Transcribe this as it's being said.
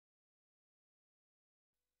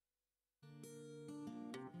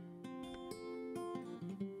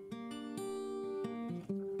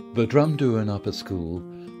The Drumduan Upper School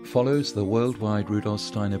follows the worldwide Rudolf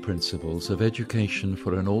Steiner principles of education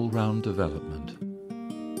for an all-round development.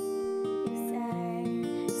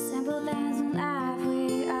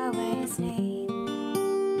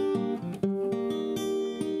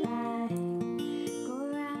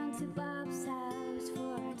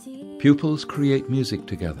 Pupils create music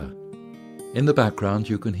together. In the background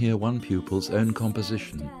you can hear one pupil's own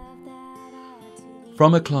composition.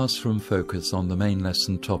 From a classroom focus on the main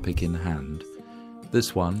lesson topic in hand,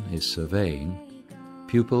 this one is surveying,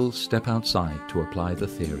 pupils step outside to apply the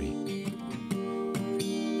theory.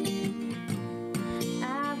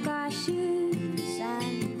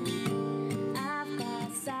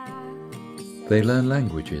 They learn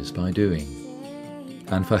languages by doing,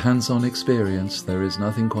 and for hands-on experience there is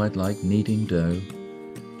nothing quite like kneading dough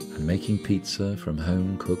and making pizza from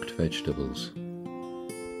home-cooked vegetables.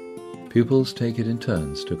 Pupils take it in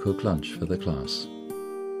turns to cook lunch for the class.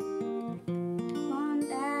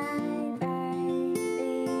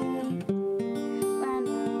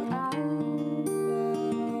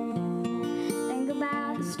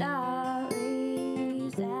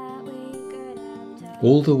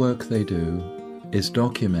 All the work they do is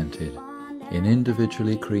documented in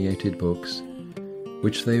individually created books,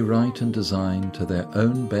 which they write and design to their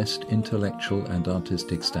own best intellectual and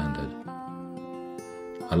artistic standard.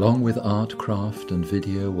 Along with art, craft and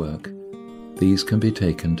video work, these can be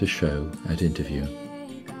taken to show at interview.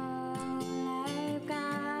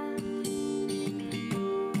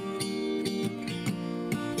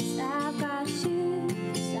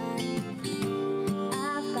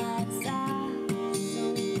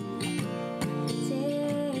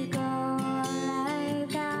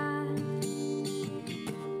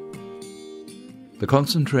 The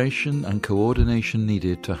concentration and coordination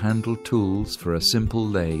needed to handle tools for a simple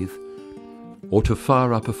lathe or to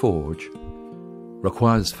fire up a forge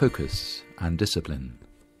requires focus and discipline.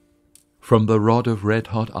 From the rod of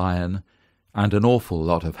red-hot iron and an awful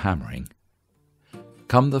lot of hammering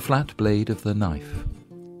come the flat blade of the knife,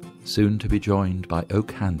 soon to be joined by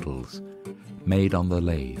oak handles made on the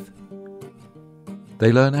lathe.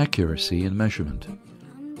 They learn accuracy in measurement,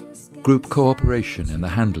 group cooperation in the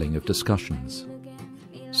handling of discussions,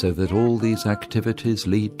 so that all these activities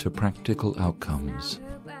lead to practical outcomes.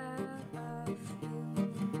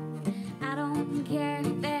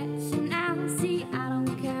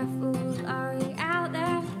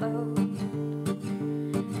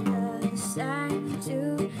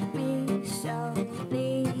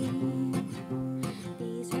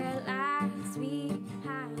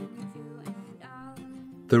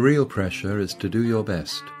 The real pressure is to do your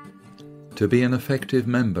best, to be an effective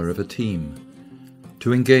member of a team,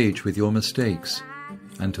 to engage with your mistakes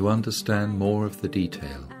and to understand more of the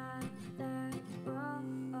detail.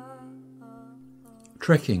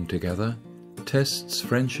 Trekking together tests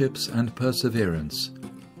friendships and perseverance,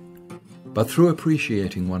 but through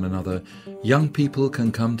appreciating one another, young people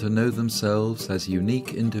can come to know themselves as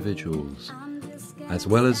unique individuals, as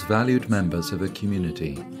well as valued members of a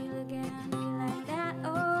community.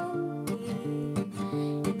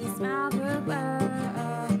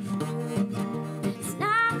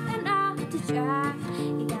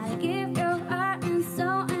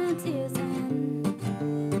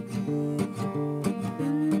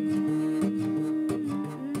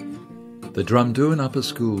 The Drumduan Upper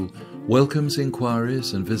School welcomes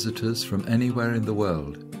inquiries and visitors from anywhere in the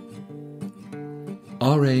world.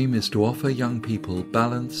 Our aim is to offer young people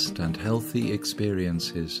balanced and healthy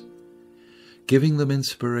experiences, giving them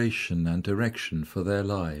inspiration and direction for their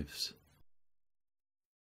lives.